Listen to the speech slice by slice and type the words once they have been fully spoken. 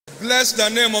Bless the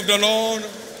name of the Lord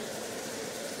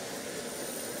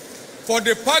for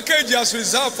the package he has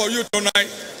reserved for you tonight.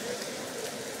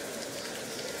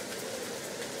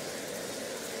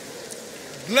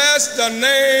 Bless the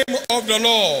name of the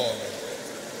Lord.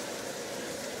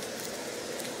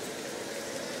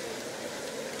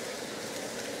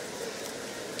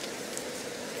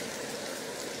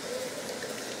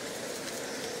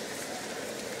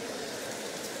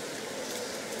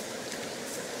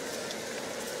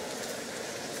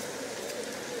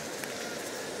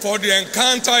 For the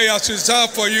encounter he has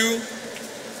reserved for you.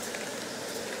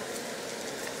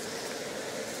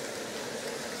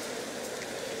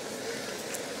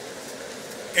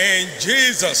 In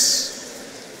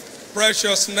Jesus'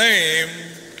 precious name,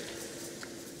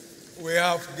 we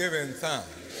have given thanks.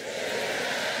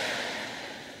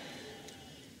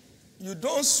 You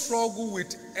don't struggle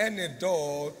with any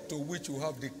door to which you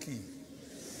have the key.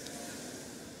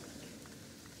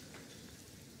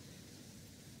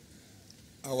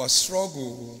 Our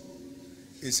struggle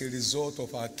is a result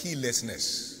of our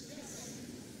keylessness.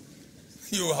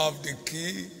 You have the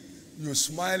key, you're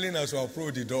smiling as you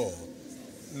approach the door.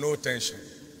 No tension.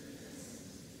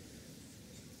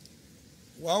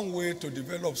 One way to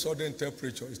develop sudden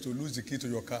temperature is to lose the key to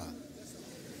your car,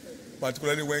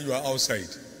 particularly when you are outside.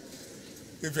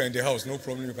 If you're in the house, no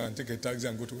problem, you can take a taxi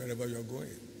and go to wherever you are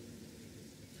going.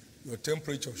 Your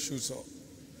temperature shoots up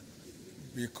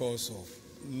because of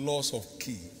loss of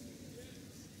key.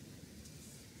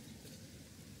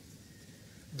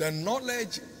 The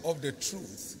knowledge of the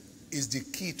truth is the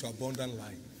key to abundant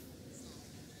life.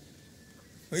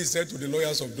 He said to the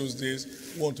lawyers of those days,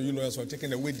 "Woe unto you lawyers for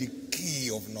taking away the key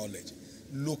of knowledge."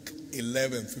 Luke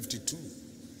 11:52.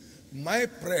 My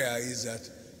prayer is that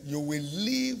you will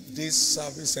leave this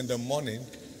service in the morning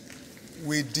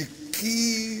with the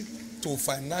key to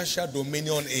financial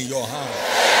dominion in your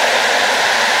hand.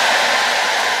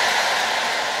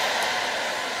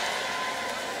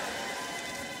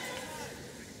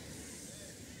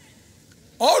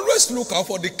 Always look out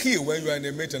for the key when you are in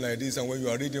a meeting like this and when you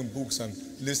are reading books and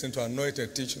listening to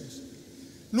anointed teachers.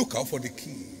 Look out for the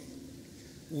key.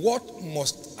 What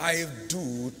must I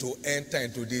do to enter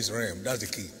into this realm? That's the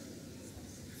key.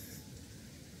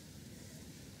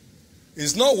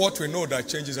 It's not what we know that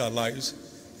changes our lives.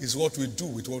 It's what we do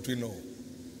with what we know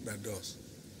that does.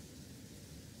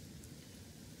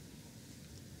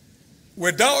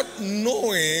 Without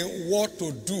knowing what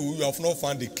to do, you have not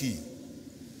found the key.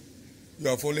 You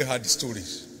have only heard the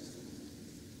stories.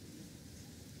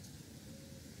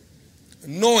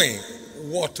 Knowing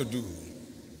what to do.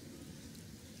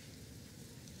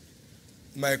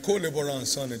 My co-laborer and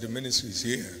son in the ministry is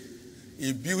here.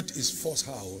 He built his first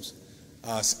house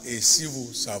as a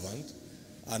civil servant,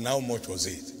 and how much was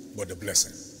it? But the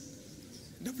blessing.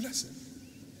 The blessing.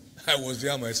 I was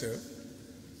there myself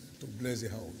to bless the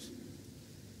house.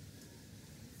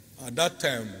 At that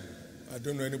time, I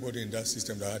don't know anybody in that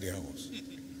system that had a house.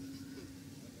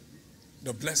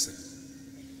 The blessing.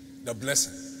 The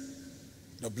blessing.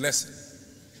 The blessing.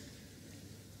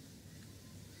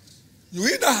 You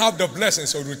either have the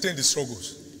blessings or retain the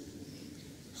struggles.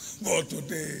 But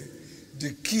today,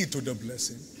 the key to the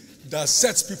blessing that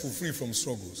sets people free from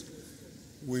struggles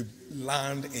will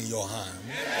land in your hand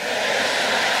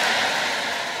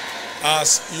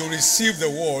as you receive the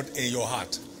word in your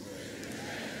heart.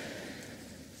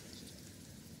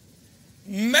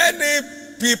 Many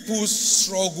people's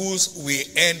struggles will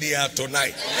end here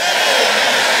tonight.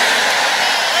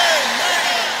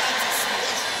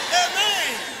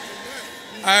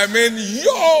 I mean,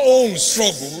 your own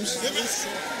struggles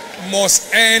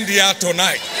must end here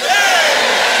tonight.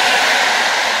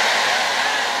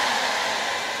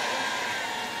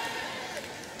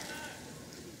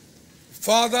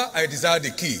 Father, I desire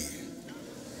the key.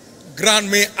 Grant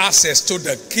me access to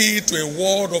the key to a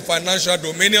world of financial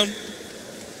dominion.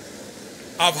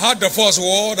 I've heard the first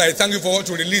word. I thank you for what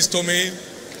you released to me.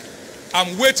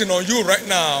 I'm waiting on you right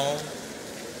now.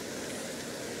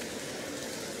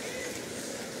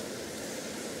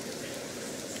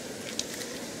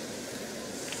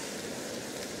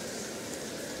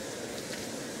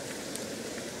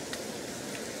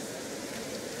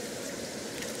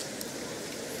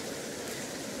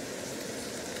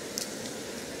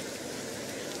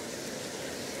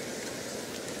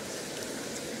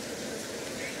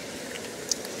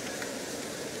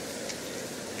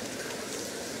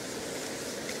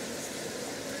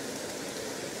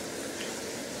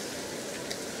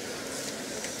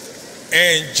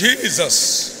 In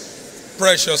Jesus'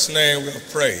 precious name we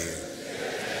pray.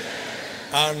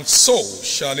 And so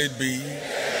shall it be.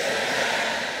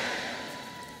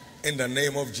 In the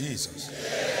name of Jesus.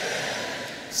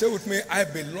 Say with me, I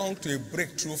belong to a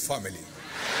breakthrough family.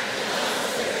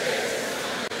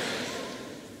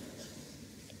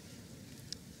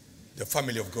 The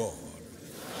family of God.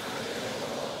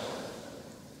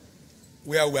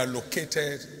 Where we are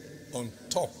located on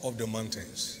top of the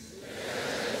mountains.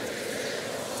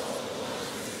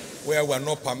 Where we are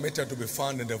not permitted to be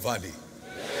found in the valley.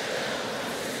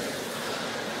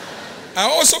 I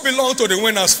also belong to the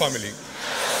winners family.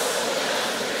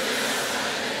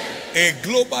 A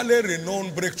globally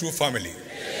renowned breakthrough family.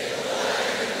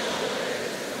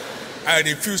 I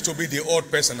refuse to be the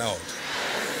odd person out.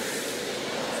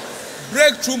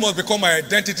 Breakthrough must become my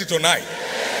identity tonight.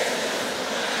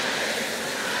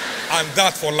 And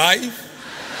that for life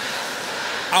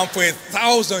and for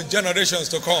 1,000 generations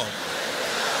to come.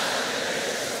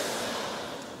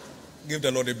 Give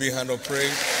the Lord a big hand of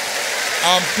praise.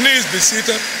 And please be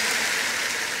seated.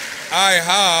 I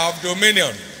have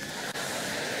dominion.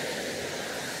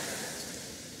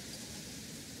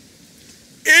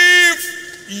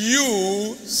 If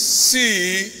you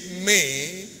see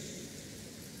me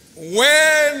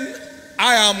when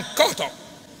I am caught up,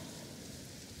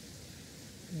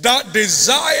 that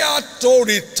desire to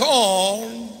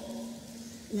return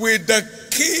with the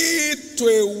key to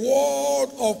a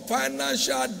world of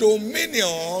financial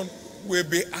dominion will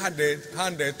be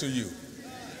handed to you.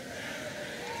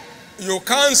 You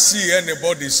can't see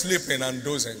anybody sleeping and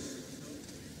dozing.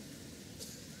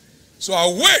 So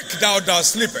awake, thou that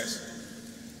sleepest.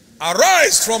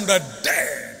 Arise from the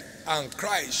dead, and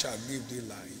Christ shall give thee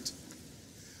light.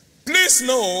 Please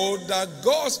know that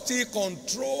God still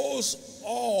controls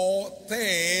all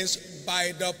things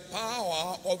by the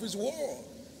power of his word.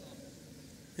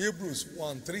 Hebrews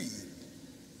 1:3.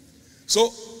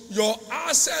 So your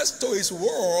access to his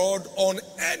word on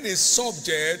any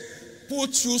subject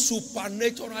puts you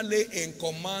supernaturally in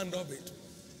command of it.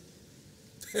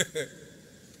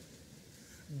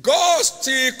 God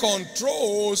still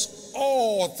controls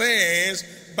all things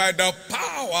by the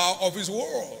power of his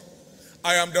word.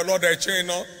 I am the Lord that change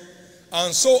not.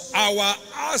 And so our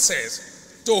access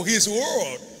to his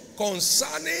word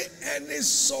concerning any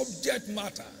subject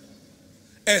matter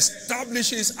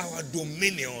establishes our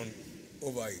dominion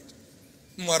over it.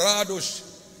 Maradosh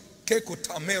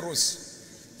Kekutameros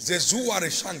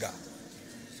Zezuareshanga.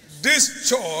 This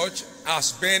church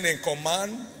has been in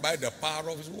command by the power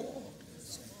of his word.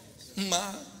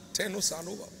 Ma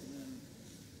Tenosanova.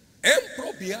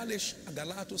 Emprobialish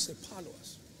Agalato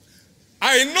Sepalos.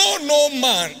 I know no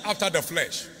man after the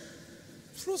flesh.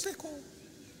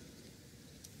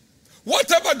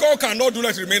 Whatever God cannot do,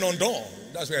 let it remain undone.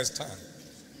 That's where I stand.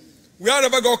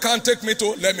 Wherever God can't take me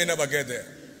to, let me never get there.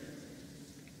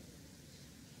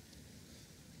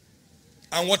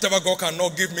 And whatever God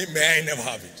cannot give me, may I never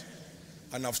have it.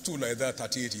 And I've stood like that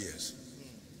 38 years.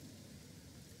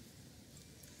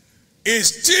 It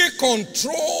still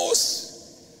controls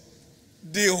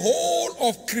the whole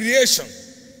of creation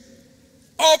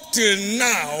up till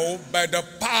now by the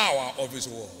power of his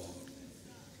word.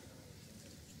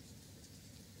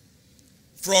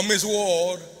 From his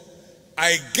word,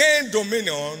 I gained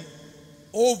dominion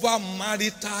over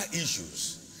marital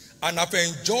issues. And I've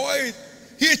enjoyed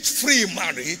hitch-free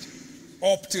marriage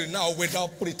up till now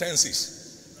without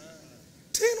pretenses.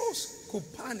 Tenos,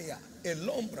 Kupania,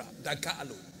 Elombra,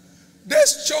 Dagalo.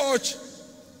 This church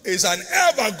is an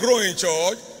ever-growing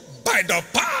church by the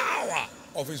power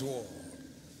of his word.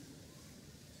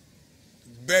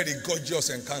 Very gorgeous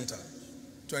encounter,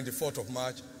 24th of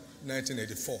March,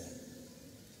 1984.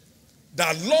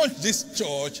 That launched this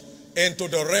church into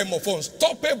the realm of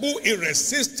unstoppable,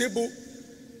 irresistible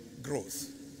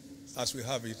growth as we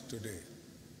have it today.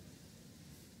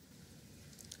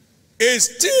 It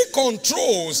still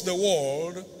controls the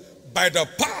world by the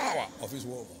power of his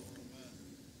word.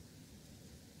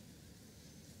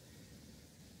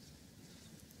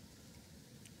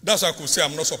 That's why I could say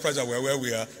I'm not surprised that we're where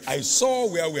we are. I saw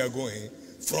where we are going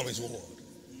from his word.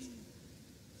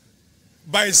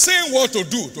 By saying what to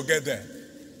do to get there.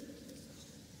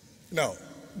 Now,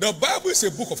 the Bible is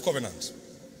a book of covenants.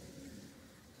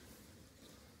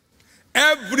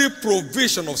 Every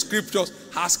provision of scriptures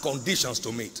has conditions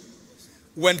to meet.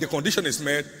 When the condition is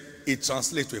met, it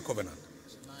translates to a covenant.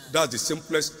 That's the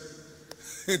simplest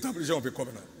interpretation of a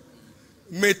covenant.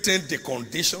 Meeting the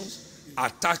conditions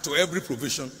attached to every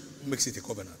provision makes it a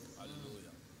covenant.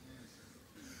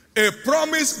 A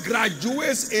promise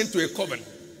graduates into a covenant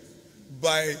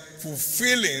by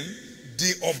fulfilling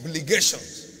the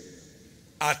obligations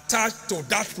attached to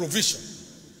that provision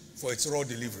for its raw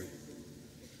delivery.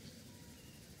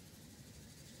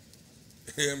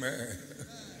 Amen.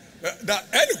 That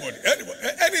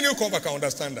any new come, I can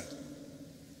understand that.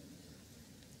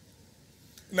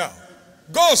 Now,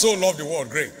 God so loved the world,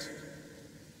 great.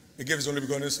 He gave his only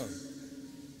begotten Son.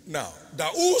 Now,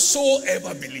 that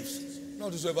whosoever believes,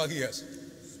 not whosoever hears,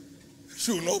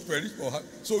 should not perish.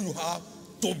 So you have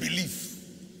to believe,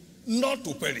 not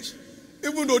to perish.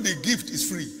 Even though the gift is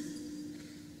free.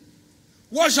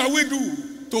 What shall we do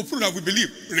to prove that we believe?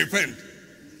 Repent.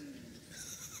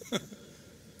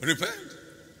 Repent.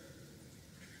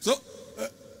 So,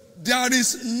 there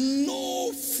is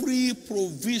no free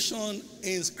provision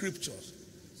in scriptures.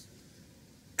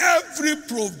 Every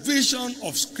provision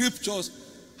of scriptures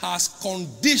has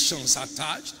conditions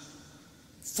attached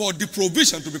for the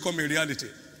provision to become a reality.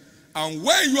 And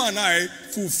when you and I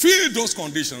fulfill those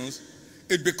conditions,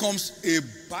 it becomes a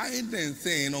binding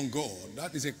thing on God.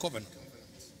 That is a covenant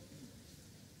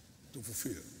to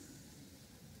fulfill.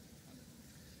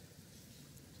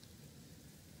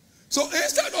 So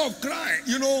instead of crying,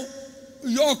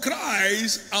 your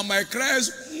cries and my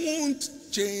cries won't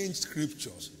change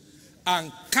scriptures and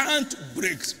can't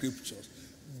break scriptures.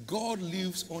 God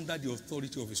lives under the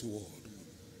authority of his word.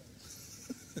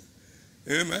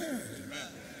 Amen. Amen.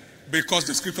 Because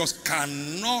the scriptures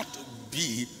cannot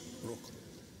be broken.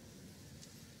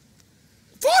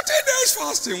 40 days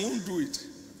fasting won't do it.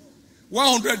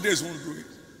 100 days won't do it.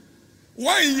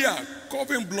 1 year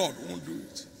coughing blood won't do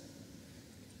it.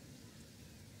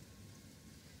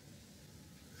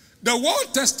 The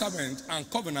Old Testament and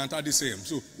covenant are the same.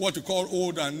 So what you call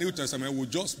Old and New Testament will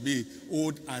just be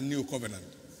Old and New Covenant.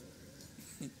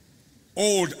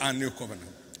 Old and New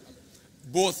Covenant.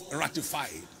 Both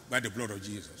ratified by the blood of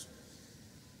Jesus.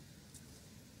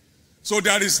 So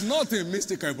there is nothing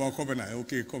mystical about covenant.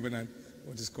 Okay, covenant.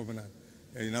 What is covenant?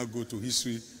 And you now go to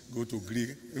history, go to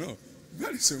Greek.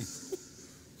 Very simple.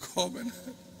 Covenant.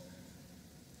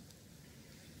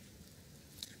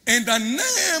 In the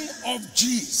name of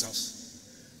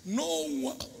Jesus, no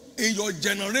one in your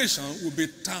generation will be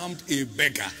termed a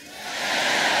beggar.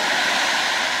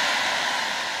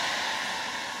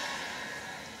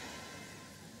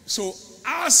 So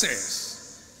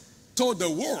access to the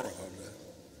world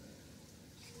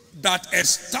that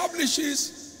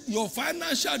establishes your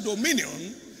financial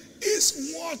dominion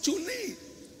is what you need.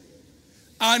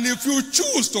 And if you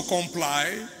choose to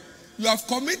comply, you have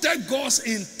committed God's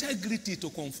integrity to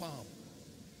confirm.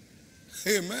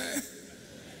 Amen.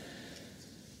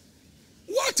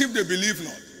 What if they believe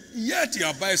not? Yet he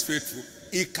abides faithful.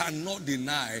 He cannot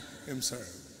deny himself.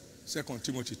 2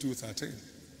 Timothy 2:13.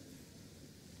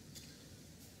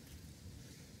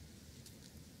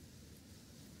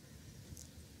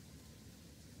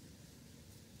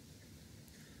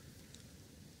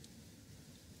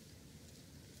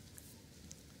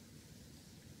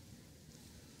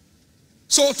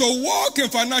 So to walk in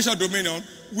financial dominion,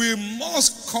 we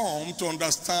must come to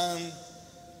understand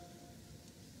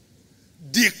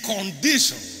the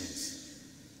conditions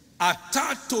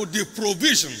attached to the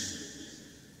provision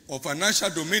of financial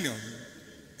dominion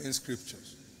in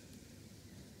scriptures.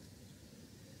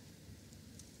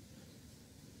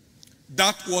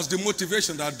 That was the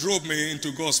motivation that drove me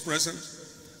into God's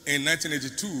presence in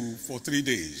 1982 for 3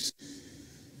 days.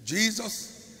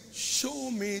 Jesus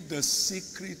showed me the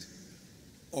secret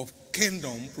of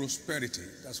kingdom prosperity.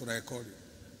 That's what I call it.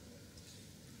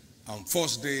 And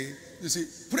first day, you see,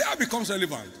 prayer becomes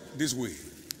relevant this way.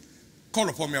 Call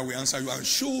upon me, I will answer you and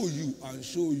show you and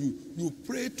show you. You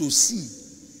pray to see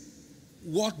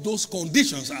what those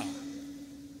conditions are.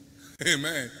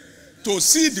 Amen. To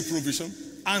see the provision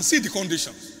and see the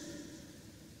conditions.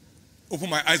 Open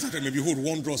my eyes that I may behold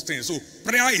wondrous things. So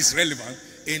prayer is relevant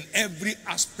in every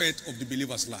aspect of the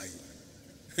believer's life.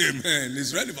 Amen.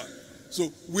 It's relevant. So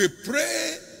we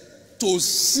pray to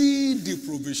see the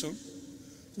provision,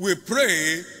 we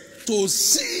pray to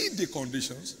see the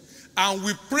conditions, and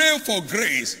we pray for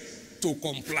grace to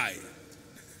comply.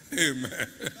 Amen.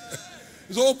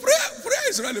 So prayer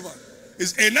is relevant.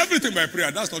 It's in everything by prayer.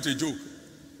 That's not a joke.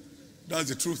 That's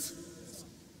the truth.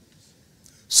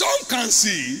 Some can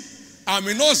see and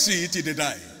may not see it till they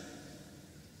die.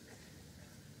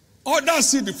 Others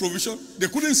see the provision, they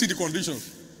couldn't see the condition.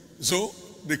 So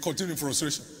they continue in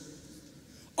frustration.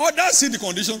 Others see the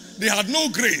condition, they had no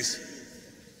grace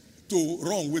to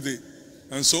run with it.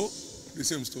 And so, the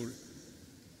same story.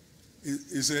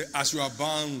 He said, as you are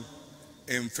bound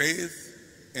in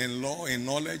faith, in law, in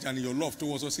knowledge, and in your love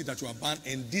towards us, see that you are bound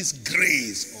in this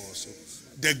grace also.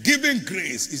 The giving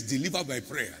grace is delivered by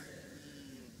prayer.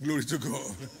 Glory to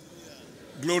God.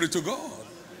 Glory to God.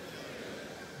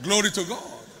 Glory to God.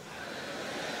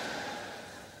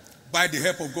 By the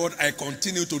help of God, I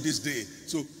continue to this day.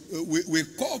 So we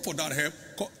call for that help.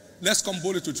 Let's come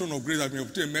boldly to the throne of grace that we may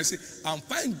obtain mercy and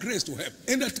find grace to help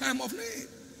in the time of need.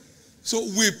 So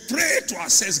we pray to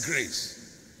access grace.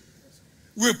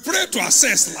 We pray to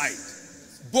access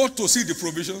light, both to see the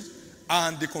provisions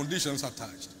and the conditions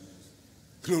attached.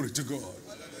 Glory to God.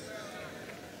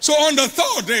 So on the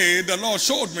third day, the Lord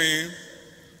showed me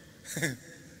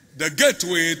the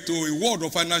gateway to a world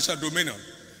of financial dominion.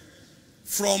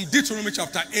 From Deuteronomy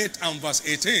chapter 8 and verse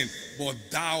 18. But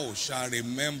thou shalt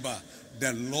remember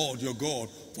the Lord your God,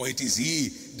 for it is he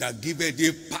that giveth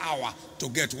thee power to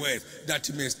get wealth, that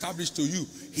he may establish to you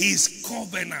his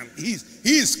covenant.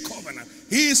 His covenant.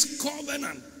 His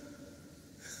covenant.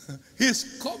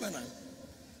 His covenant.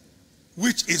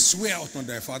 Which is swear out on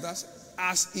thy fathers,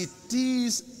 as it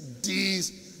is this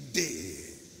day.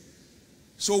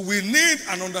 So we need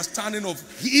an understanding of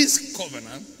his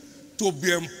covenant to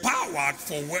be empowered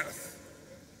for wealth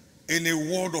in a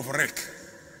world of wreck,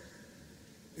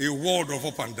 a world of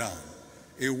up and down,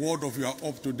 a world of you are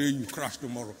up today, you crash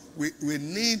tomorrow. We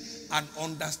need an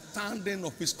understanding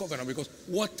of his covenant, because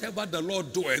whatever the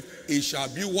Lord doeth, it shall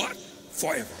be what?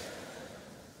 Forever.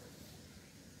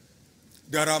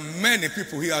 There are many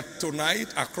people here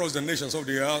tonight across the nations of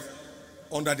the earth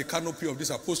under the canopy of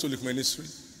this apostolic ministry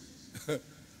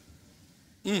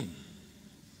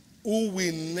who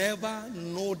will never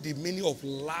know the meaning of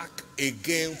lack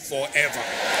again forever.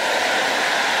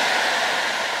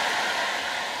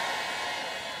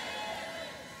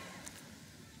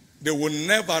 They will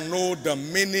never know the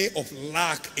meaning of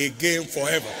lack again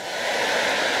forever.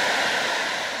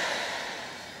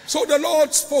 So the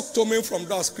Lord spoke to me from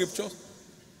that scripture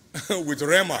with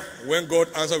Rema. When God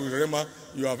answered with Rema,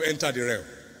 you have entered the realm.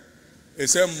 He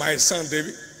said, my son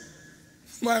David,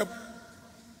 my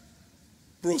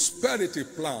prosperity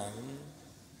plan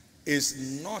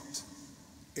is not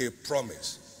a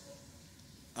promise,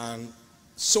 and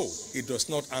so it does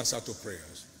not answer to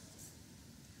prayers.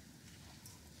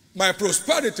 My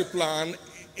prosperity plan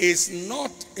is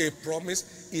not a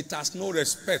promise. It has no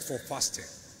respect for fasting.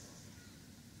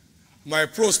 My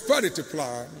prosperity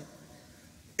plan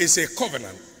is a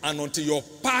covenant, and until your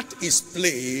part is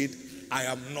played, I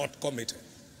am not committed.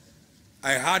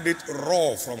 I had it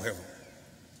raw from heaven.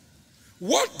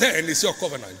 What then is your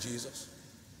covenant, Jesus?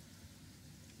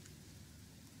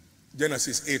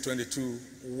 Genesis 8:22,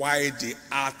 why the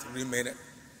earth remaineth,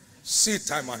 seed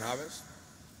time and harvest,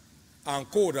 and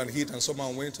cold and heat and summer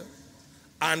and winter,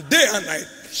 and day and night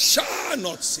shall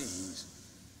not cease.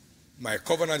 My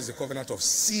covenant is the covenant of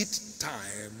seed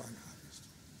time and harvest.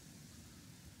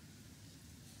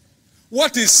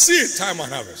 What is seed time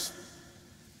and harvest?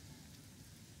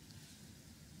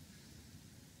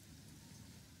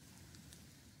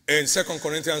 In 2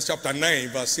 Corinthians chapter 9,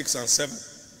 verse 6 and 7,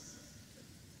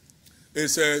 it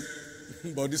said,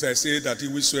 but this I say, that he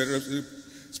which soweth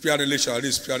sparingly shall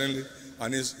reap sparingly,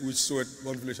 and he which soweth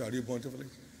bountifully shall reap bountifully.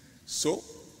 So,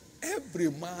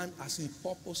 every man as he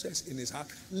purposes in his heart,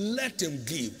 let him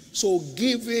give. So,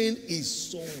 giving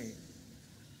is sowing.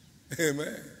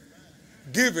 Amen.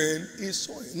 Giving is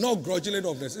sowing. Not grudgingly,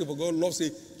 not necessarily, but God loves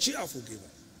a cheerful giver.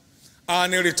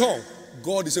 And in return,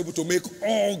 God is able to make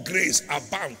all grace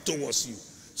abound towards you.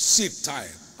 Seed time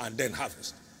and then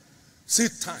harvest.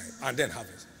 Seed time and then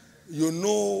harvest. You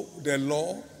know the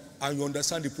law and you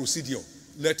understand the procedure.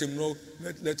 Let him know,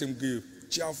 let him give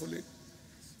cheerfully.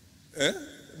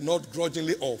 Not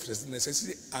grudgingly of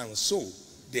necessity. And so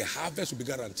the harvest will be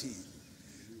guaranteed.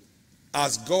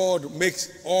 As God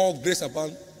makes all grace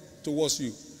abound towards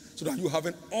you, so that you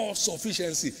having all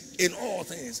sufficiency in all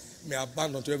things may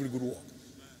abound unto every good work.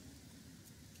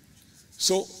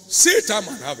 So, seed time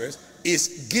and harvest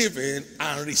is giving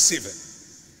and receiving.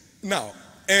 Now,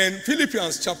 in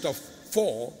Philippians chapter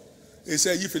 4, it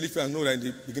says, ye Philippians know that in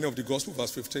the beginning of the gospel, verse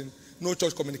 15, no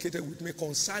church communicated with me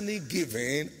concerning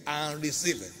giving and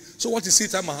receiving. So, what is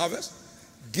seed time and harvest?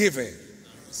 Giving.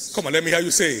 Come on, let me hear you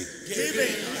say it.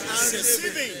 Giving and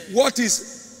receiving. What is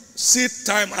seed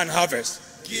time and harvest?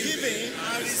 Giving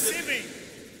and receiving.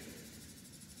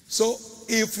 So,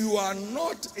 if you are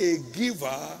not a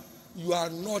giver, you are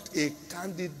not a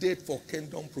candidate for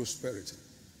kingdom prosperity.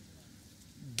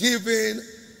 Giving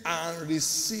and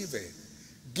receiving.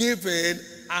 Giving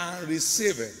and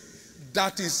receiving.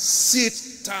 That is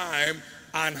seed time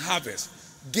and harvest.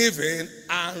 Giving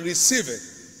and receiving.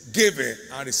 Giving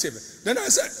and receiving. Then I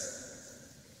said,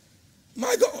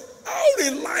 my God, how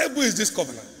reliable is this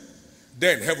covenant?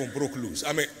 Then heaven broke loose.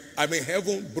 I mean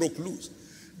heaven broke loose.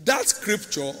 That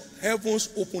scripture, heavens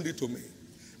opened it to me.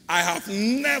 I have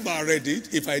never read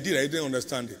it. If I did, I didn't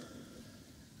understand it.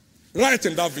 Right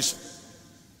in that vision.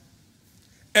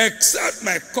 Except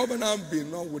my covenant be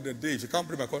not with the day. If you can't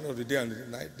bring my covenant of the day and the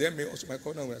night, then may also my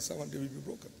covenant with a servant David be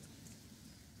broken.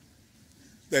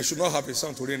 They should not have a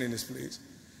son to reign in his place.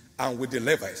 And with the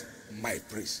Levites, my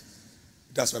priest.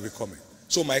 That's why we come in.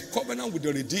 So my covenant with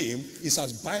the redeemed is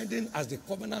as binding as the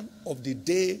covenant of the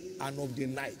day and of the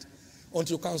night.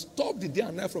 Until you can stop the day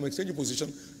and night from exchanging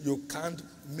position, you can't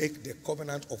make the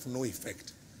covenant of no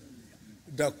effect.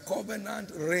 The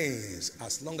covenant reigns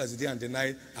as long as the day and the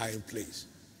night are in place.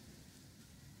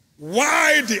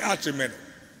 Why the earth remaineth?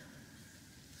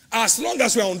 As long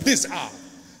as we are on this earth,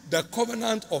 the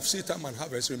covenant of seed time and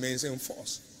harvest remains in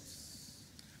force.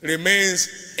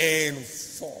 Remains in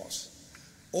force.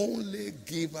 Only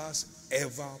givers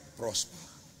ever prosper.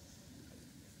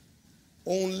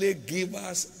 Only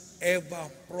givers ever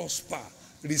prosper.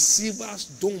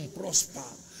 Receivers don't prosper.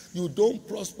 You don't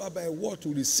prosper by what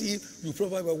you receive, you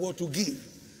prosper by what you give.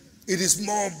 It is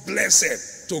more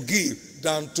blessed to give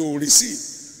than to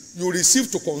receive. You receive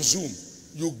to consume.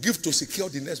 You give to secure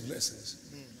the next blessings.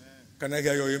 Amen. Can I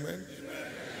hear your amen?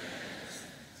 Amen?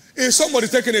 Is somebody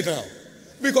taking it now?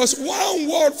 Because one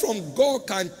word from God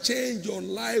can change your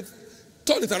life,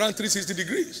 turn it around 360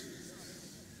 degrees.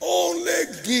 Only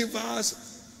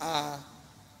givers are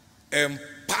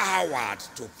empowered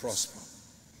to prosper.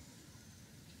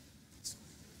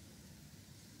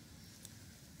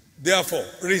 Therefore,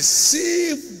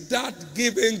 receive that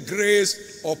giving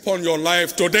grace upon your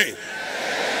life today.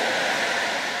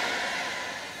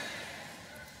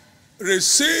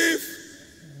 Receive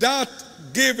that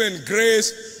giving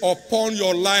grace upon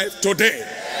your life today.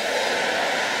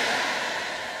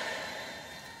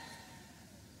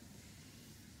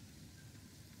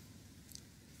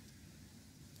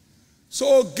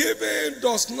 So giving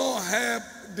does not help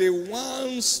the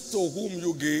ones to whom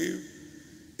you give.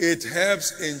 It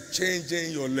helps in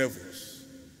changing your levels.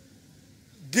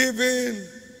 Giving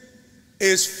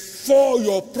is for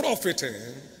your profiting,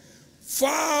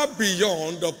 far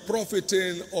beyond the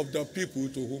profiting of the people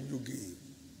to whom you give.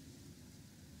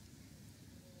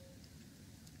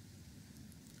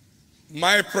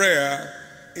 My prayer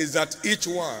is that each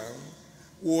one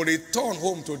will return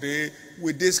home today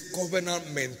with this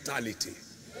covenant mentality.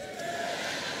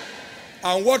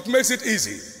 And what makes it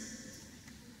easy?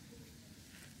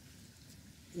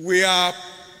 We are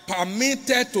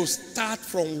permitted to start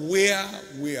from where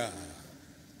we are.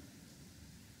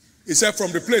 He said,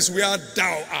 from the place where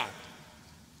thou art.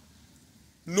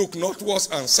 Look northwards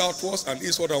and southwards and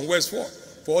eastward and westward.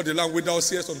 For all the land which thou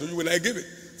seest unto you will I give it.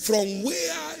 From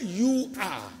where you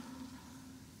are.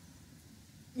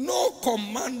 No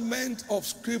commandment of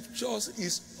scriptures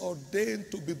is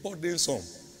ordained to be burdensome.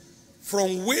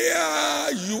 From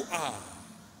where you are.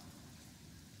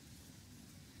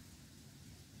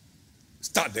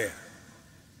 Start there.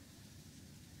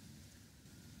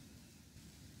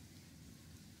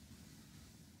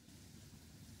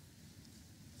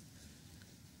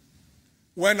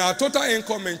 When our total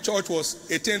income in church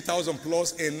was 18,000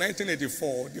 plus in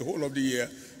 1984, the whole of the year,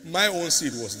 my own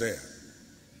seed was there.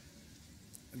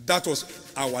 That was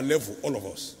our level, all of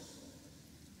us.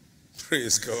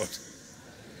 Praise God.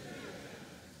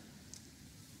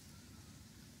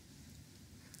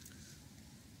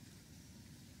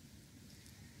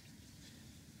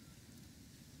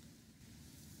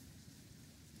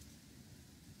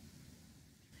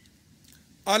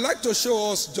 I'd like to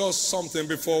show us just something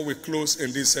before we close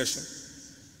in this session.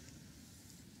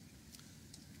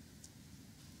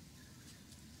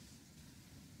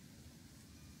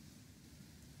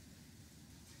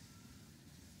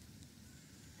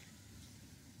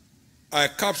 I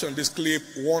captioned this clip,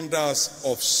 Wonders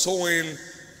of Sowing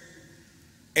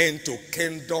into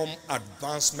Kingdom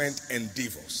Advancement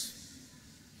Endeavors.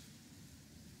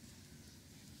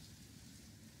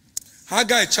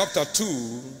 Haggai chapter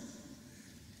 2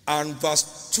 and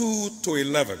verse 2 to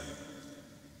 11.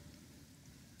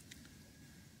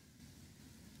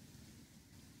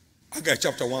 Haggai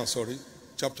chapter 1,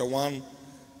 chapter 1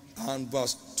 and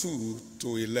verse 2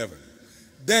 to 11.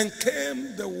 Then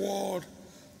came the word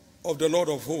of the Lord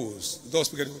of hosts.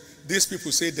 These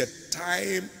people say the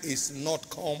time is not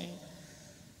come,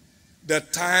 the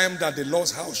time that the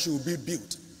Lord's house should be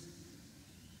built.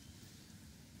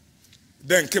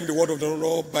 Then came the word of the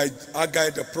Lord by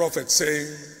Haggai the prophet, saying,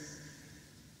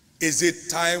 is it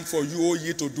time for you, O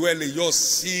ye, to dwell in your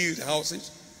sealed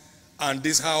houses, and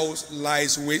this house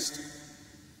lies waste?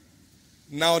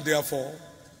 Now therefore,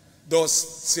 thus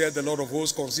saith the Lord of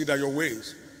hosts, consider your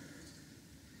ways.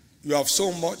 You have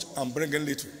so much and bring in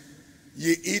little.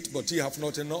 Ye eat, but ye have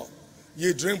not enough.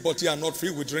 Ye drink, but ye are not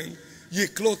filled with drink. Ye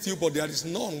clothe you, but there is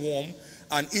none warm.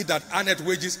 and he that earneth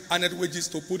wages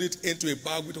to put it into a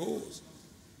bag with holes.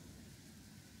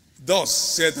 Thus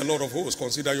said the Lord of hosts,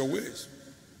 consider your ways.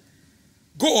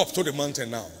 Go up to the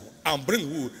mountain now, and bring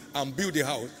wood, and build a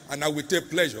house, and I will take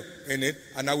pleasure in it,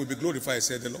 and I will be glorified,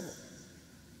 said the Lord.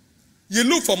 Ye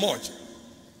look for much,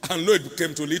 and lo, it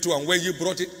came to little, and when ye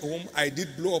brought it home, I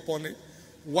did blow upon it.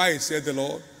 Why, said the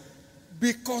Lord?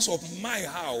 Because of my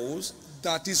house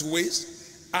that is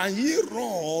waste, and ye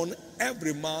run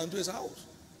every man to his house.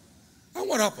 And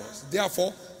what happens?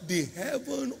 Therefore, the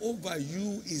heaven over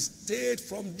you is stayed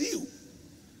from dew,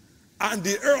 and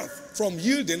the earth from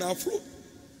yielding her fruit.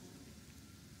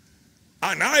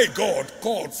 And I, God,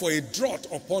 called for a drought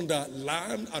upon the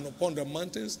land, and upon the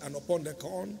mountains, and upon the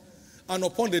corn, and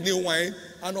upon the new wine,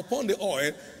 and upon the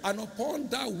oil, and upon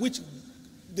that which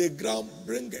the ground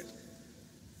bringeth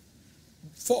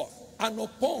forth, and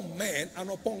upon men, and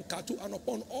upon cattle, and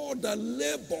upon all the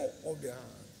labor of the hand.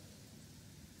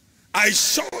 I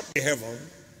shut the heaven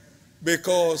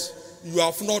because you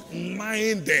have not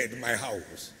minded my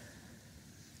house.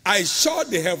 I shut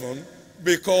the heaven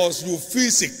because you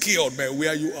feel secured by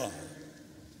where you are.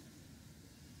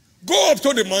 Go up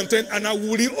to the mountain and I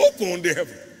will reopen the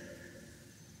heaven.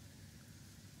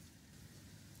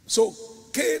 So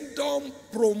kingdom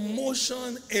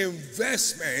promotion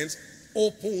investment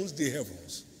opens the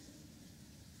heavens.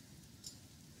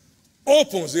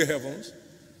 Opens the heavens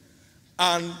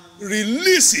and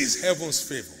releases heaven's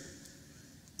favor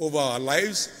over our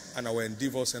lives and our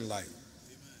endeavors in life.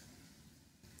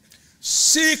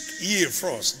 Seek ye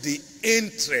first the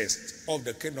interest of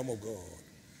the kingdom of God,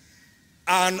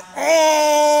 and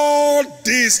all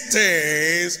these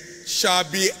things shall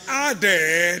be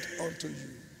added unto you.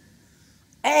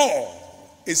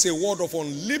 All is a word of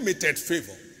unlimited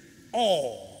favor.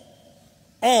 All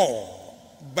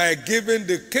by giving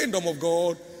the kingdom of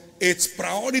God its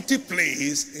priority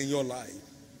place in your life,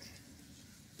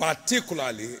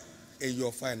 particularly in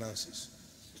your finances.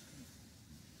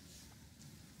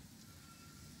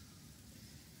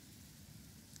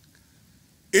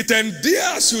 It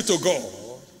endears you to God.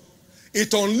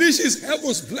 It unleashes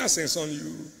heaven's blessings on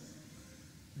you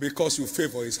because you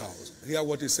favor his house. Hear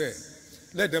what he said.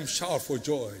 Let them shout for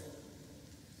joy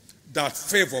that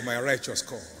favor my righteous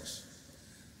cause.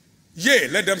 Yea,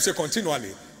 let them say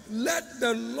continually, let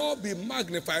the Lord be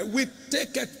magnified. We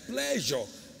taketh pleasure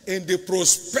in the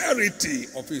prosperity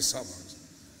of his servants.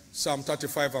 Psalm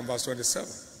 35 and verse 27.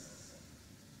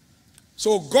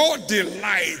 So God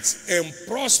delights in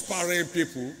prospering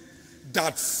people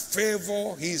that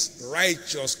favor his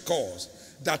righteous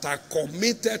cause, that are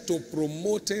committed to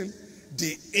promoting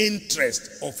the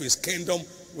interest of his kingdom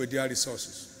with their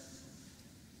resources.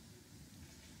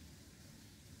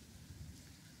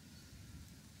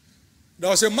 There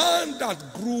was a man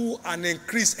that grew and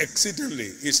increased exceedingly.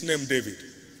 His name David.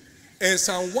 In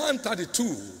Psalm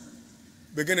 132,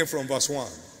 beginning from verse 1,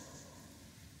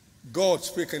 God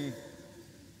speaking,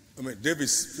 David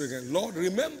speaking, Lord,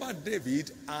 remember David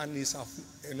and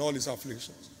in all his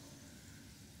afflictions.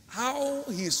 How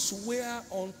he sware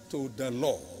unto the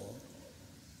Lord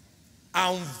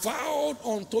and vowed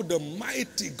unto the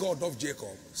mighty God of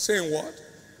Jacob, saying what?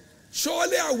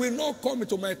 Surely I will not come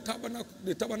into my tabernacle,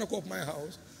 the tabernacle of my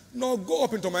house, nor go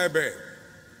up into my bed.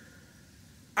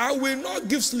 I will not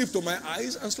give sleep to my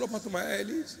eyes and slumber to my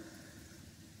eyelids,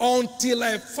 until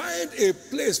I find a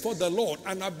place for the Lord,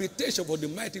 an habitation for the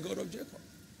mighty God of Jacob.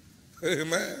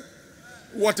 Amen.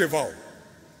 What a vow.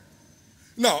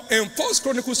 Now, in 1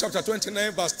 Chronicles chapter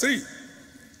 29, verse 3,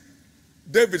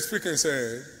 David speaking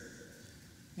said,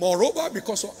 moreover,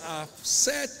 because I have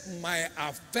set my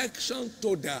affection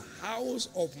to the house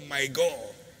of my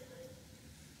God.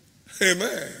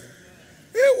 Amen.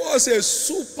 He was a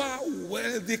super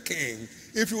wealthy king.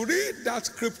 If you read that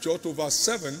scripture to verse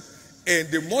 7,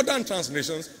 in the modern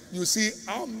translations, you see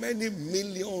how many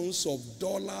millions of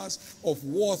dollars of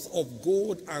worth of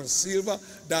gold and silver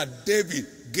that David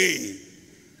gave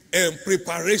in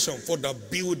preparation for the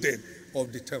building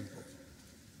of the temple.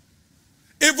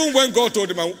 Even when God told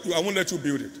him, I won't let you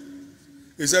build it.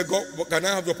 He said, God, can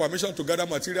I have your permission to gather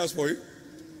materials for it?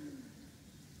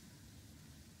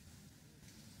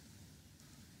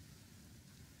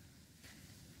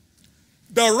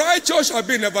 The righteous shall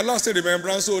be in everlasting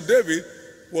remembrance. So David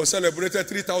was celebrated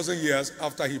 3,000 years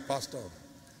after he passed on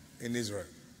in Israel.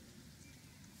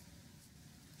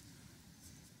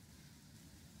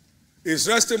 His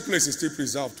resting place is still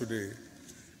preserved today,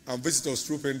 and visitors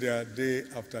troop in there day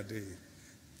after day,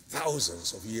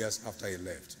 thousands of years after he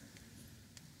left.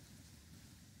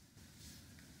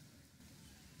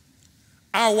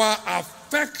 Our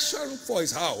affection for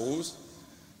his house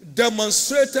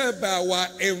demonstrated by our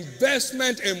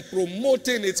investment in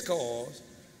promoting its cause,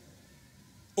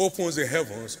 opens the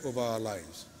heavens over our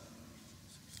lives.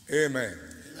 Amen.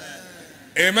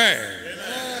 Amen.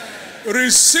 Amen.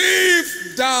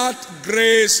 Receive that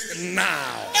grace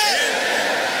now.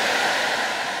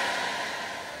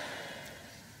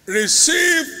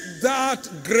 Receive that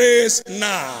grace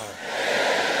now.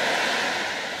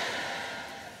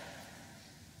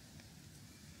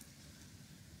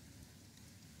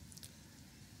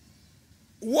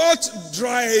 What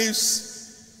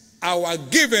drives our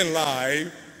giving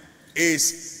life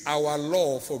is our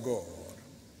love for God.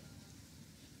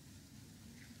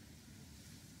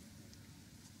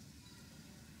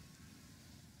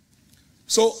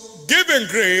 So, giving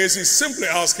grace is simply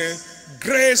asking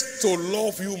grace to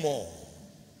love you more.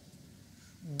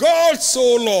 God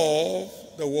so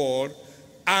loved the world,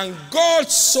 and God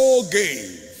so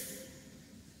gave.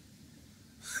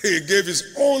 He gave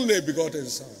his only begotten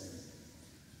Son.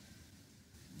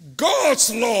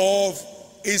 God's love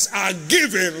is a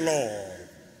giving love.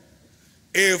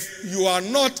 If you are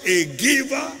not a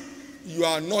giver, you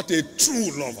are not a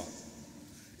true lover.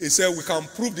 He said we can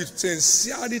prove the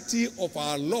sincerity of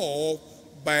our love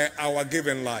by our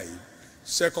giving life.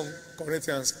 2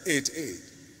 Corinthians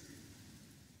 8:8.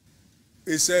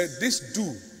 He said, this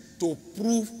do to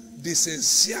prove the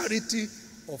sincerity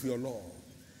of your love.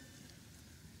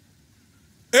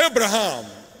 Abraham,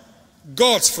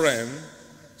 God's friend,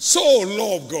 so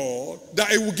loved God that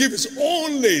he would give his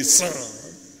only son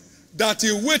that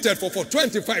he waited for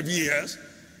 25 years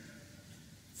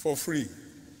for free.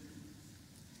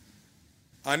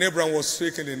 And Abraham was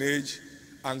stricken in age,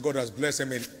 and God has blessed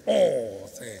him in all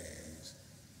things.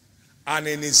 And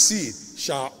in his seed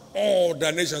shall all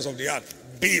the nations of the earth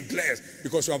be blessed,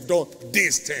 because you have done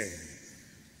this thing.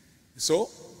 So,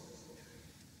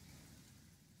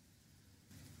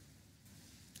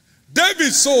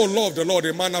 David so loved the Lord,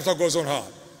 a man after God's own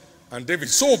heart. And David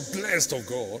so blessed of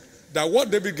God that what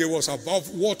David gave was above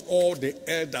what all the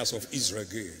elders of Israel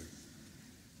gave.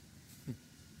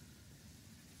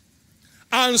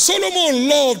 And Solomon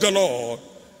loved the Lord,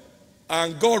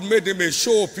 and God made him a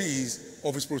showpiece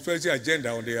of his prosperity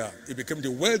agenda on the earth. He became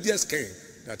the wealthiest king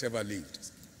that ever lived.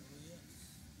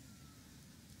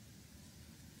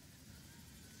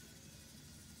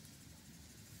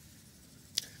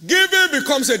 Giving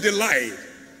becomes a delight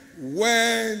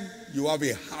when you have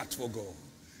a heart for God.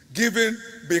 Giving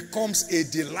becomes a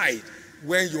delight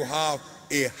when you have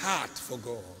a heart for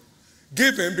God.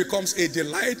 Giving becomes a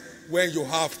delight when you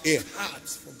have a heart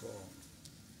for God.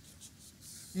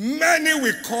 Many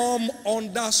will come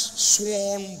under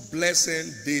sworn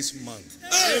blessing this month.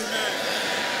 Amen.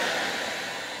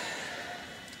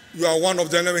 You are one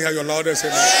of them. Let me hear your loudest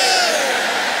amen.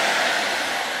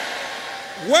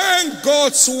 When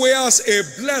God swears a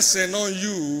blessing on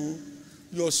you,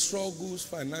 your struggles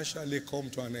financially come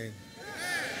to an end.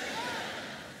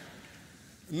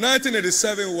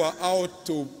 1987, we were out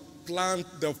to plant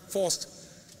the first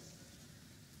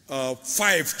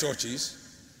 5 churches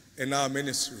in our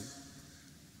ministry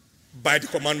by the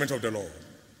commandment of the Lord.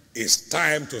 It's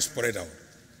time to spread out.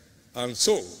 And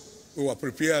so, we were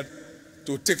prepared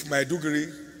to take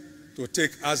Maiduguri, to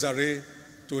take Azare,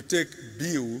 to take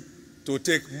Biu, to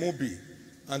take Mobi,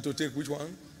 and to take which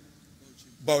one?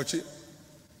 Bauchi.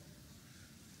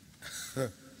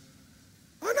 And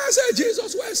I said,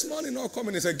 Jesus, why is money not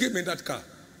coming? He said, give me that car.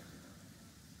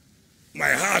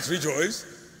 My heart rejoiced.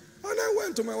 And I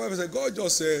went to my wife and said, God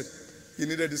just said he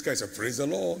needed this car. I said, praise the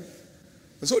Lord.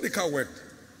 And so the car went.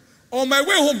 On my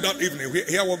way home that evening,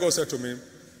 hear what God said to me.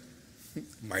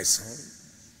 My son,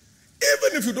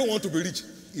 even if you don't want to be rich,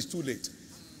 it's too late.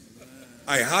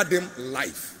 I had him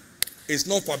live. It's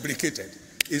not fabricated.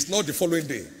 It's not the following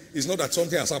day. It's not that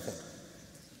something has happened.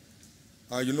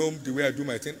 And you know the way I do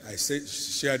my thing, I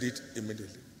shared it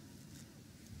immediately.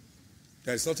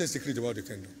 There is nothing secret about the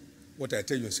kingdom. What I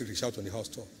tell you in secret, shout on the house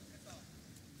top.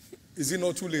 Is it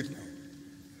not too late now?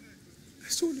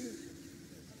 It's too late.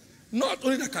 Not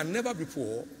only that I can never be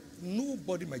poor,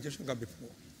 nobody in my generation can be poor.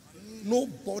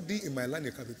 Nobody in my line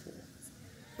can be poor.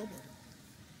 Nobody.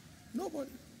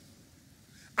 Nobody.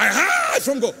 I heard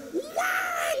from God,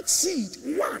 one seed,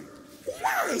 one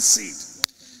seed,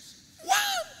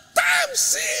 one-time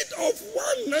seed of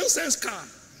one nonsense car.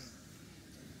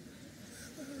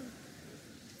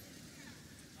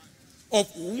 Of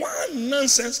one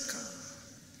nonsense car.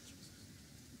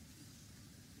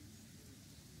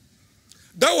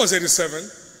 That was 87.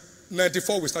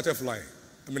 94 we started flying.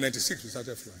 96 we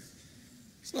started flying.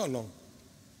 It's not long.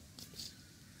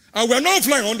 And we're not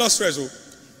flying under stress.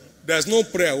 There's no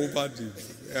prayer over the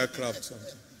aircraft.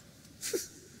 Something.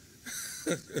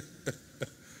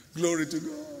 Glory to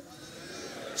God.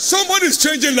 Somebody's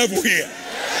changing level here.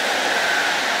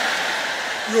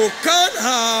 You can't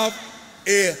have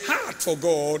a heart for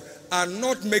God and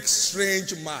not make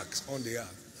strange marks on the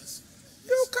earth.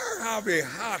 You can't have a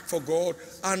heart for God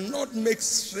and not make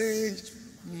strange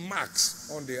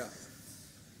marks on the earth.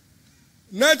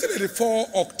 1984,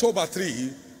 October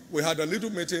 3, we had a little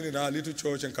meeting in our little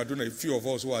church in Kaduna, a few of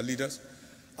us who are leaders.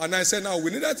 And I said, now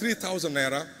we needed 3,000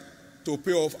 naira to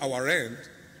pay off our rent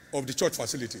of the church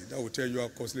facility. That will tell you how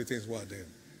costly things were then.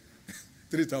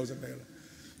 3,000 naira.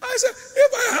 I said,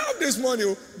 if I have this money,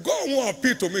 God won't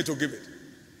appeal to me to give it.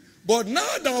 But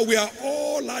now that we are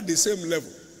all at the same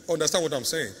level, understand what I'm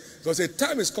saying? Because a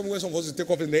time is coming when some of us will take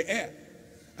off in the air.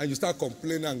 And you start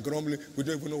complaining and grumbling. We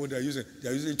don't even know what they're using.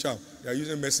 They're using charm. They're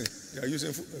using medicine. They're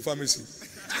using pharmacy.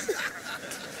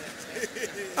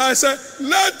 I said,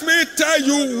 let me tell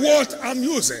you what I'm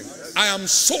using. I am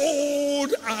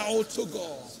sold out to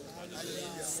God.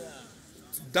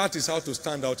 That is how to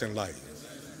stand out in life.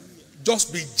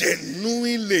 Just be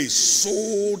genuinely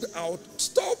sold out.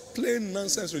 Stop playing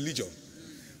nonsense religion.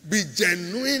 Be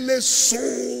genuinely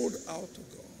sold out to God.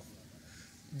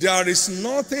 There is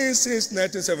nothing since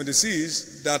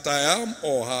 1976 that I am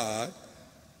or had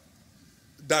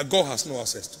that God has no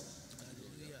access to.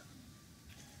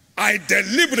 I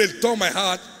deliberately turn my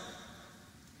heart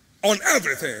on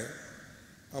everything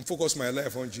and focus my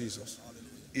life on Jesus.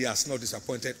 He has not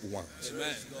disappointed once.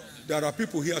 There are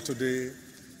people here today,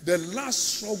 the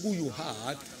last struggle you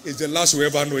had is the last you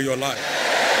ever know in your life.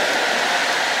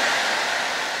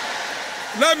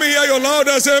 Let me hear your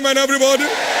loudest amen, everybody.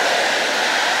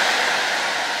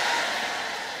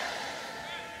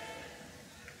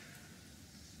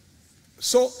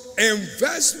 So,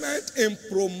 investment in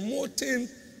promoting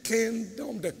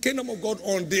kingdom, the kingdom of God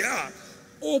on the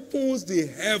earth, opens the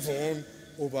heaven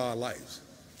over our lives.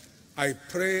 I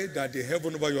pray that the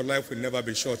heaven over your life will never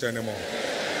be short anymore.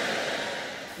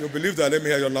 You believe that? Let me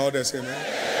hear your loudest amen.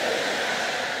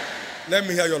 Let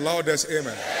me hear your loudest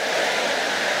amen.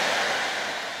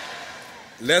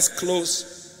 Let's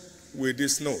close with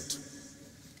this note.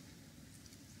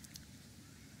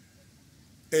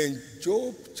 In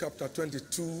Job chapter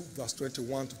 22, verse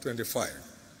 21 to 25,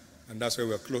 and that's where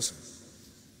we're closing.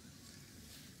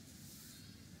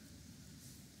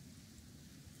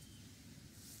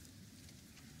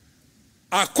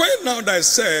 Acquaint now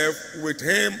thyself with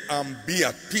him and be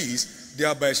at peace,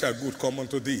 thereby shall good come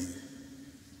unto thee.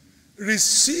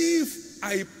 Receive,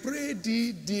 I pray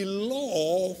thee, the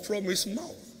law from his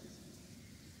mouth,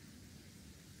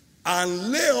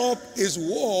 and lay up his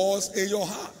words in your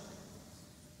heart.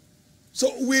 So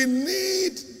we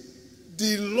need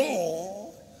the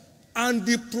law and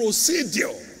the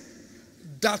procedure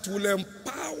that will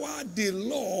empower the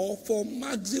law for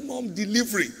maximum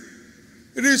delivery.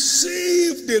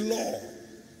 Receive the law.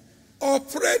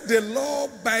 Operate the law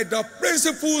by the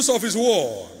principles of his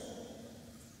word.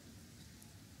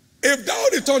 If thou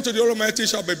return to the Almighty,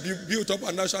 shall be built up,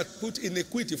 and thou shalt put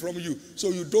iniquity from you, so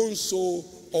you don't sow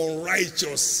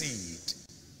unrighteous seed.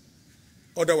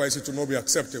 Otherwise it will not be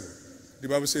acceptable. The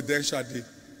Bible says, then shall the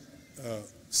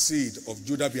seed of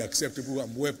Judah be acceptable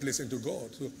and well pleasing to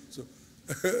God. So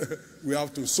we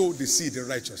have to sow the seed in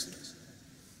righteousness.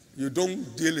 You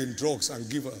don't deal in drugs and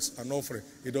give us an offering.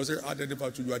 It doesn't add any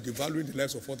value to you. You are devaluing the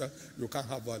lives of others. You can't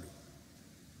have value.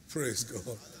 Praise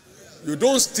God. You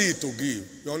don't steal to give.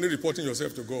 You're only reporting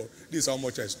yourself to God. This is how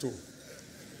much I stole.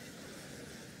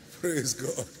 Praise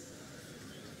God.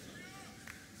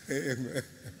 Amen.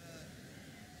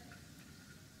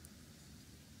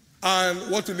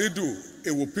 And what will it do?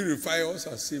 It will purify us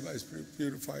as silver is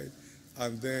purified.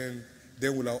 And then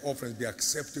will our offerings be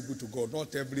acceptable to God.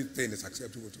 Not everything is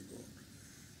acceptable to God.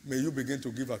 May you begin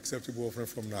to give acceptable offering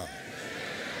from now.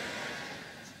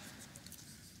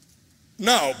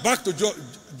 Now, back to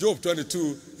Job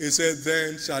 22. It says,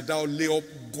 then shalt thou lay up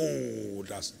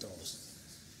gold as dust.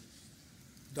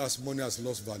 That's money has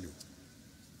lost value.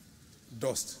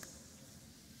 Dust.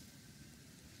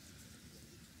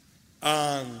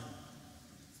 And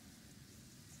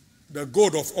the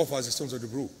gold of offers is stones of the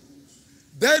brook.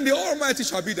 Then the Almighty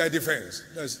shall be thy defense.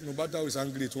 No matter how it's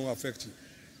angry, it won't affect you.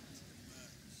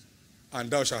 And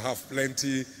thou shalt have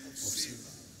plenty of silver.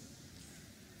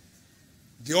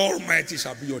 The Almighty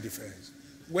shall be your defense.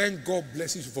 When God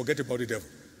blesses you, forget about the devil.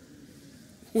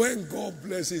 When God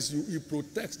blesses you, he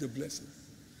protects the blessing.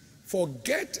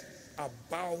 Forget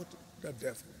about the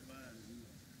devil.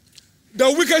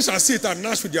 The wicked shall sit and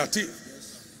gnash with their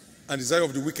teeth, and the desire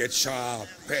of the wicked shall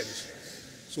perish.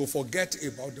 So forget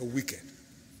about the wicked.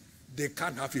 They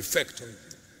can't have effect on you.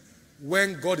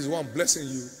 When God is one blessing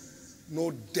you,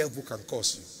 No devil can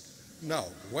curse you. Now,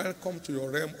 welcome to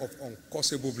your realm of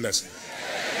uncursable blessing.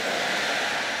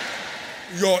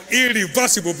 Your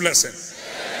irreversible blessing.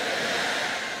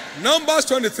 Numbers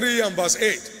 23 and verse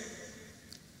 8.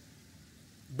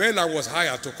 Balaam was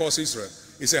hired to curse Israel.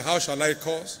 He said, how shall I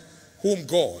curse whom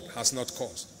God has not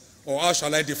cursed? Or how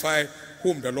shall I defy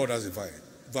whom the Lord has defied?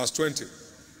 Verse 20.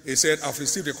 He said, I've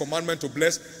received a commandment to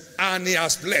bless, and he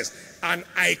has blessed, and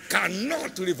I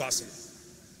cannot reverse it.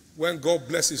 When God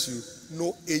blesses you,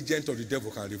 no agent of the devil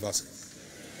can reverse it.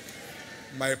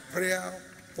 My prayer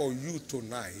for you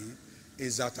tonight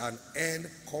is that an end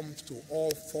comes to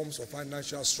all forms of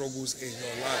financial struggles in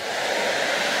your life.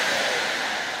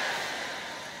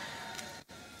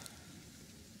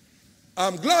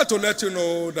 I'm glad to let you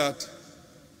know that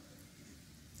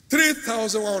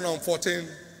 3,114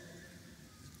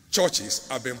 churches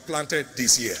have been planted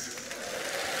this year.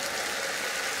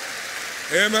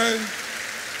 Amen.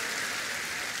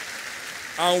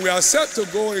 And we are set to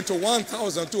go into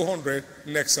 1,200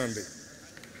 next Sunday.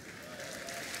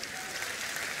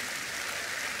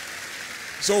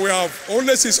 So we have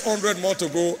only 600 more to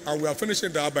go, and we are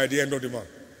finishing that by the end of the month,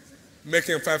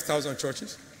 making 5,000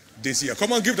 churches this year.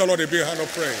 Come on, give the Lord a big hand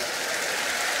of praise.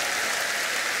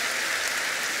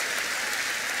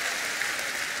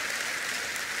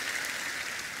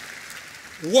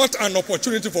 What an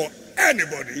opportunity for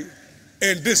anybody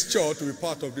in this church to be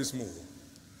part of this move.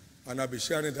 And I'll be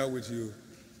sharing that with you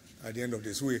at the end of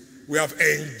this week. We have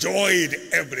enjoyed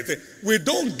everything. We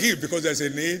don't give because there's a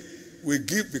need. We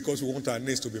give because we want our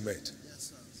needs to be met.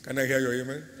 Yes, can I hear your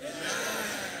amen?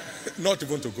 Yes. Not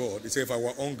even to God. He said, if I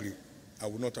were hungry, I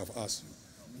would not have asked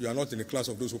you. You are not in the class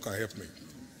of those who can help me.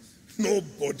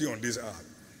 Nobody on this earth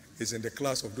is in the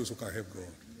class of those who can help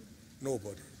God.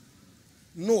 Nobody.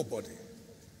 Nobody.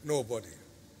 Nobody.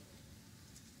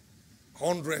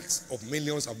 Hundreds of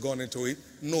millions have gone into it.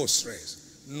 No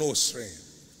stress. No strain.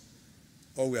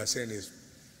 All we are saying is,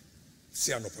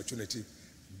 see an opportunity,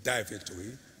 dive into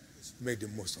it, make the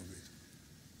most of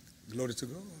it. Glory to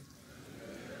God.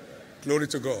 Glory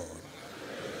to God.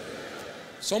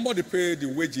 Somebody paid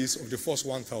the wages of the first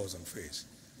 1,000 phase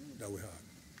that we had.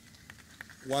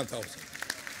 1,000.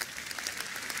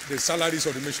 The salaries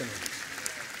of the missionaries.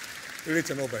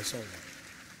 Written up by someone.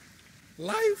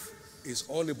 Life is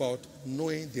all about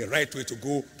knowing the right way to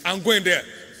go and going there.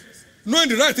 Knowing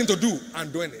the right thing to do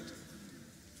and doing it.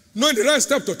 Knowing the right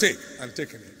step to take and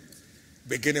taking it.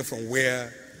 Beginning from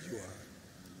where you are.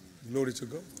 Glory to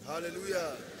God.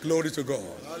 Hallelujah. Glory to God.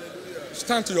 Hallelujah.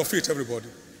 Stand to your feet, everybody.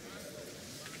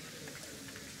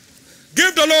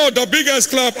 Give the Lord the biggest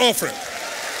clap offering.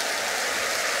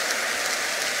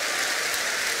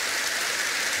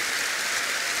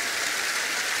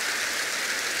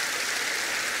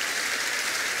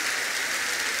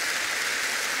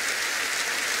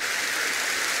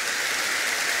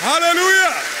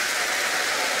 Hallelujah.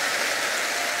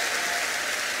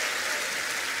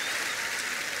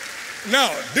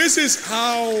 Now, this is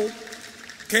how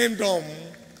kingdom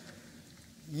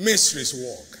mysteries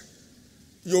work.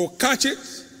 You catch it,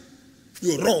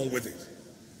 you run with it.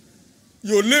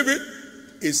 You leave it,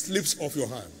 it slips off your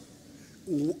hand.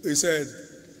 He said,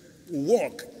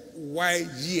 walk while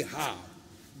ye have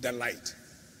the light,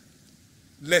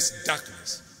 lest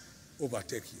darkness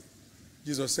overtake you.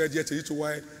 Jesus said, yet a little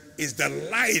while is the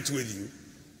light with you.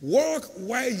 Walk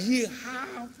while ye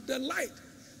have the light,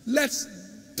 lest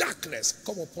darkness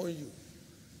come upon you.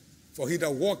 For he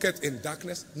that walketh in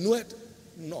darkness knoweth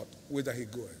not whither he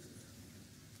goeth.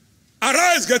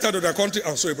 Arise, get out of the country,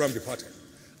 and so Abraham departed.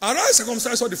 Arise,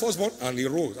 circumcise all the firstborn, and he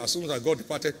rose. As soon as God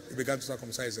departed, he began to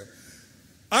circumcise them.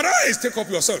 Arise, take up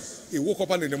your son. He woke up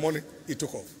early in the morning, he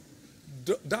took off.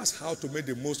 That's how to make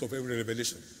the most of every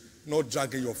revelation. Not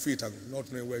dragging your feet and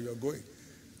not knowing where you're going.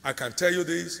 I can tell you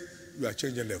this, you are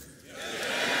changing level.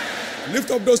 Yeah. Lift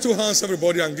up those two hands,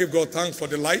 everybody, and give God thanks for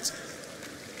the light.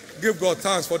 Give God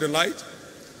thanks for the light.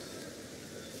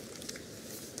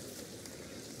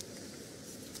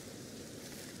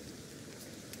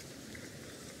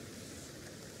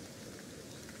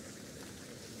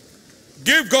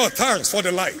 Give God thanks for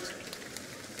the light.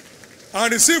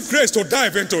 And receive grace to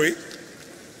dive into it.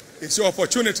 It's your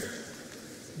opportunity.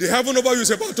 The heaven over you is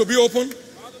about to be open.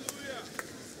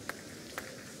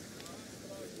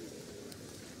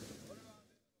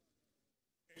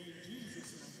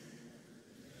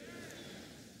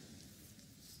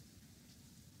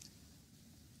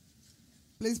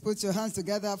 Please put your hands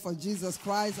together for Jesus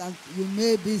Christ, and you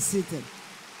may be seated.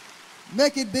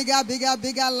 Make it bigger, bigger,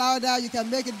 bigger, louder. You can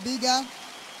make it bigger.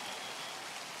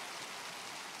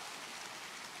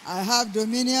 I have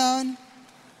dominion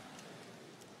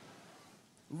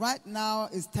Right now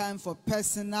it's time for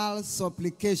personal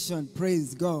supplication.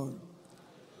 Praise God.